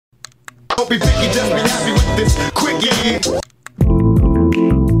be picky, just be happy with this quickie.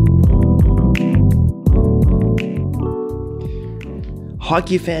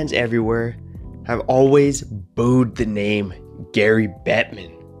 Hockey fans everywhere have always booed the name Gary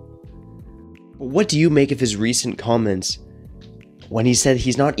Bettman. But what do you make of his recent comments when he said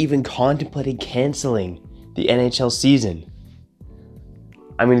he's not even contemplating canceling the NHL season?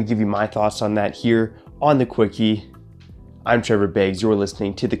 I'm going to give you my thoughts on that here on The Quickie. I'm Trevor Beggs. You're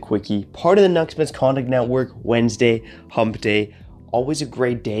listening to The Quickie, part of the Nucks Misconduct Network. Wednesday, hump day. Always a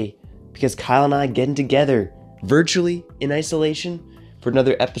great day because Kyle and I getting together virtually in isolation for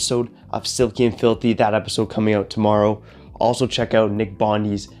another episode of Silky and Filthy. That episode coming out tomorrow. Also check out Nick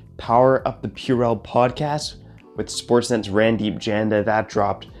Bondi's Power Up the Purell podcast with Sportsnet's Randeep Janda. That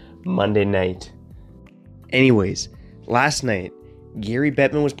dropped Monday night. Anyways, last night, Gary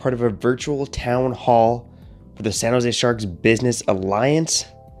Bettman was part of a virtual town hall for the San Jose Sharks Business Alliance.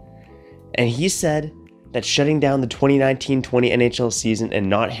 And he said that shutting down the 2019-20 NHL season and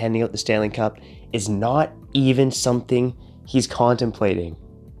not handing out the Stanley Cup is not even something he's contemplating.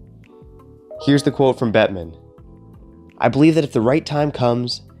 Here's the quote from Bettman. I believe that if the right time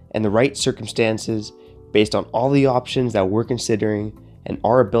comes and the right circumstances, based on all the options that we're considering and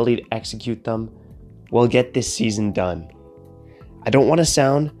our ability to execute them, we'll get this season done. I don't want to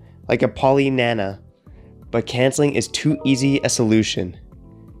sound like a Pollyanna, but canceling is too easy a solution.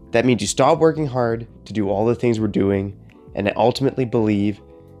 That means you stop working hard to do all the things we're doing, and I ultimately believe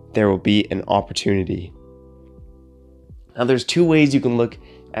there will be an opportunity. Now, there's two ways you can look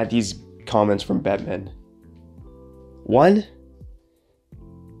at these comments from Bettman. One,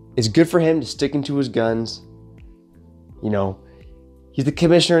 it's good for him to sticking to his guns. You know, he's the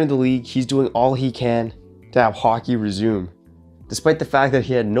commissioner of the league. He's doing all he can to have hockey resume, despite the fact that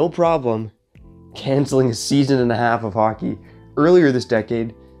he had no problem canceling a season and a half of hockey earlier this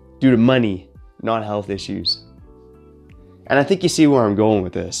decade due to money, not health issues. And I think you see where I'm going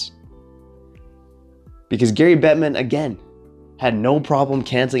with this. Because Gary Bettman, again, had no problem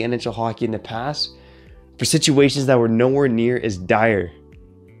canceling NHL hockey in the past for situations that were nowhere near as dire.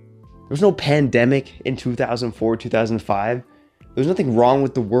 There was no pandemic in 2004, 2005. There was nothing wrong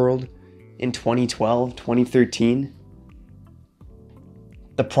with the world in 2012, 2013.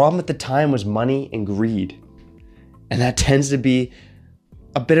 The problem at the time was money and greed. And that tends to be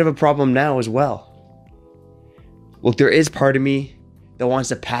a bit of a problem now as well. Look, there is part of me that wants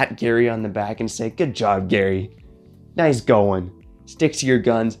to pat Gary on the back and say, good job, Gary. Nice going. Stick to your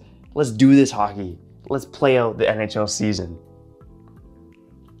guns. Let's do this hockey. Let's play out the NHL season.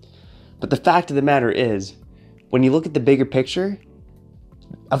 But the fact of the matter is, when you look at the bigger picture,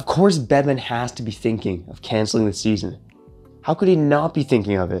 of course Bettman has to be thinking of canceling the season. How could he not be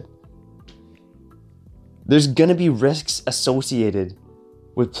thinking of it? There's going to be risks associated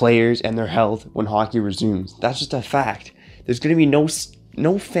with players and their health when hockey resumes. That's just a fact. There's going to be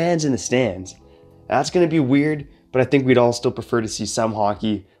no fans in the stands. That's going to be weird, but I think we'd all still prefer to see some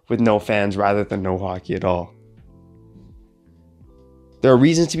hockey with no fans rather than no hockey at all. There are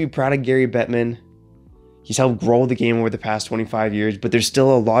reasons to be proud of Gary Bettman. He's helped grow the game over the past 25 years, but there's still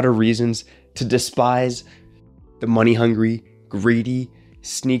a lot of reasons to despise the money-hungry, greedy,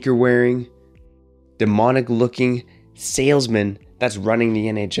 sneaker-wearing, demonic-looking salesman that's running the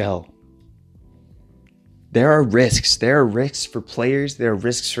NHL. There are risks. There are risks for players. There are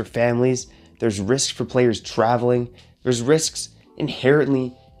risks for families. There's risks for players traveling. There's risks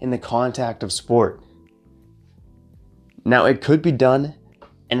inherently in the contact of sport. Now, it could be done,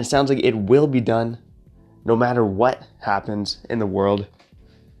 and it sounds like it will be done no matter what happens in the world.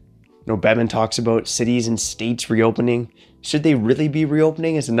 Bettman talks about cities and states reopening. Should they really be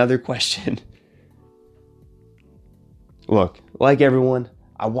reopening is another question. Look, like everyone,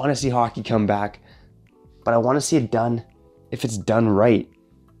 I want to see hockey come back, but I want to see it done if it's done right.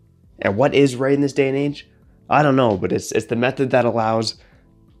 And what is right in this day and age? I don't know, but it's the method that allows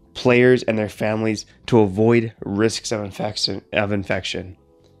players and their families to avoid risks of infection.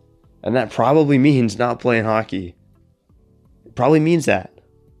 And that probably means not playing hockey. It probably means that.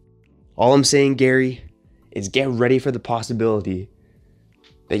 All I'm saying, Gary, is get ready for the possibility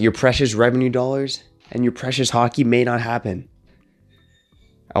that your precious revenue dollars and your precious hockey may not happen.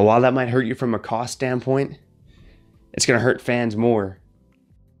 And while that might hurt you from a cost standpoint, it's going to hurt fans more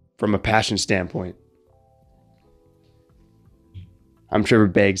from a passion standpoint. I'm Trevor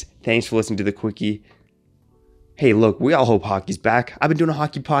Beggs. Thanks for listening to The Quickie. Hey, look, we all hope hockey's back. I've been doing a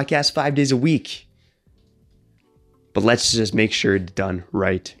hockey podcast 5 days a week. But let's just make sure it's done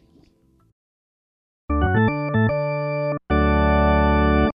right.